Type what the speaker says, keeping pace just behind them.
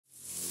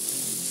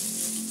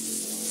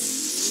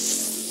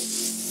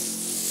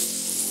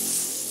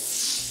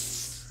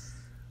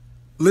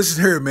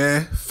Listen here,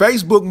 man.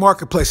 Facebook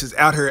Marketplace is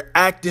out here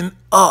acting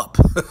up.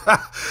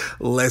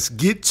 Let's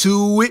get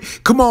to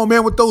it. Come on,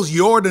 man, with those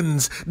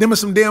Jordans. Them are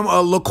some damn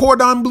Le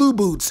Cordon Bleu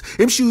boots.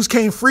 Them shoes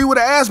came free with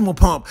an asthma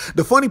pump.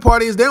 The funny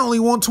part is they only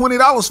want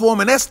 $20 for them,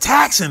 and that's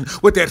taxing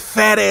with that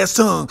fat ass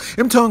tongue.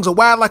 Them tongues are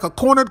wide like a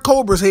cornered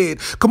cobra's head.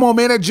 Come on,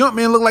 man, that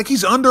Jumpman look like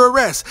he's under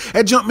arrest.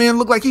 That Jumpman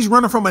look like he's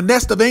running from a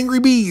nest of angry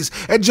bees.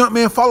 That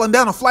Jumpman falling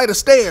down a flight of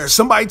stairs.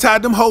 Somebody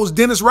tied them hoes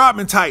Dennis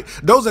Rodman tight.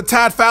 Those are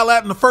tied foul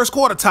out in the first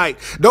quarter tight.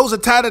 Those are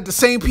tied at the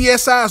same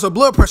PSI as a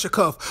blood pressure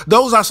cuff.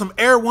 Those are some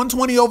Air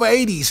 120 over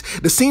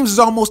 80s. The seams is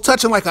almost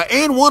touching like an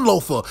N1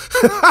 loafer.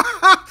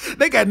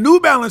 They got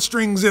New Balance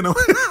strings in them.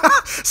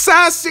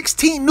 Size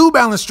 16 New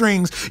Balance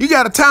strings. You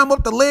got to tie them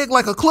up the leg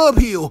like a club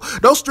heel.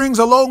 Those strings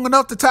are long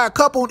enough to tie a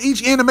cup on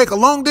each end to make a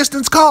long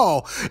distance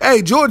call.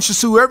 Hey, Jordan should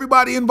sue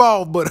everybody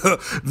involved, but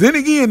then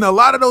again, a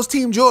lot of those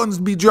Team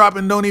Jordans be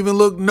dropping don't even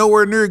look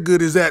nowhere near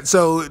good as that,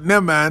 so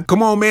never mind.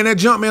 Come on, man, that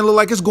Jumpman look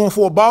like it's going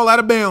for a ball out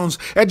of bounds.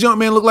 That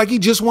Jumpman look like he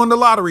just won the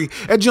lottery.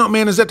 That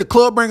Jumpman is at the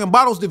club bringing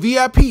bottles to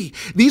VIP.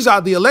 These are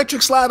the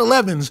electric slide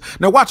 11s.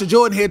 Now watch a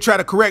Jordan head try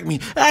to correct me.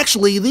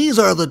 Actually, these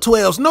are the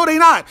 12s. No, they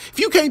not. If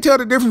you can't tell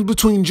the difference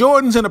between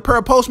Jordans and a pair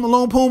of Post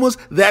Malone Pumas,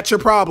 that's your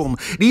problem.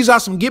 These are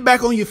some get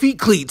back on your feet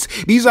cleats.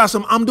 These are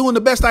some I'm doing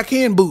the best I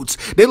can boots.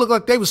 They look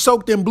like they was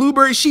soaked in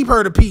blueberry sheep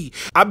herder pee.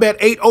 I bet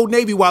 8 Old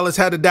Navy wallets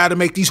had to die to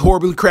make these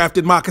horribly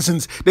crafted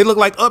moccasins. They look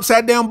like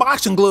upside down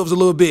boxing gloves a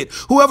little bit.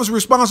 Whoever's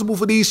responsible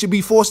for these should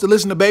be forced to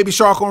listen to Baby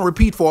Shark on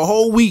repeat for a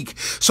whole week.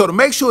 So to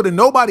make sure that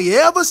nobody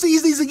ever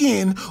sees these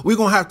again, we're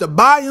going to have to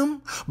buy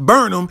them,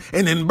 burn them,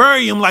 and then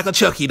bury them like a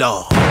Chucky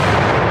doll.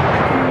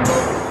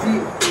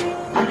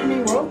 I can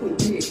even roll with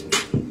dick.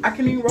 I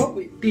can even roll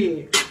with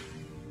dick.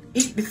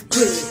 Eat this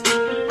pussy.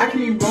 I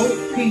can even roll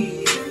with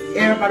peas.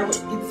 Everybody will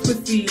eat this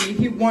pussy.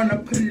 He wanna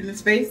put it in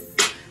his face.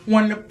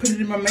 Wanna put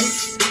it in my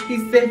mouth. He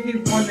said he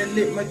wanna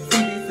lick my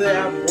titties.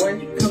 So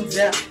boy, come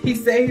down. He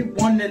said he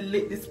wanna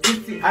lick this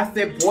pussy. I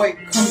said, boy,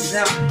 come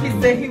down.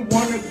 He said he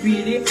wanna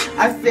beat it.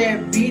 I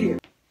said, beat it.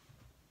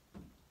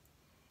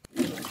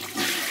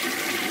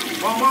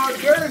 Mama,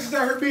 Darius is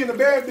out here being a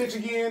bad bitch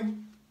again.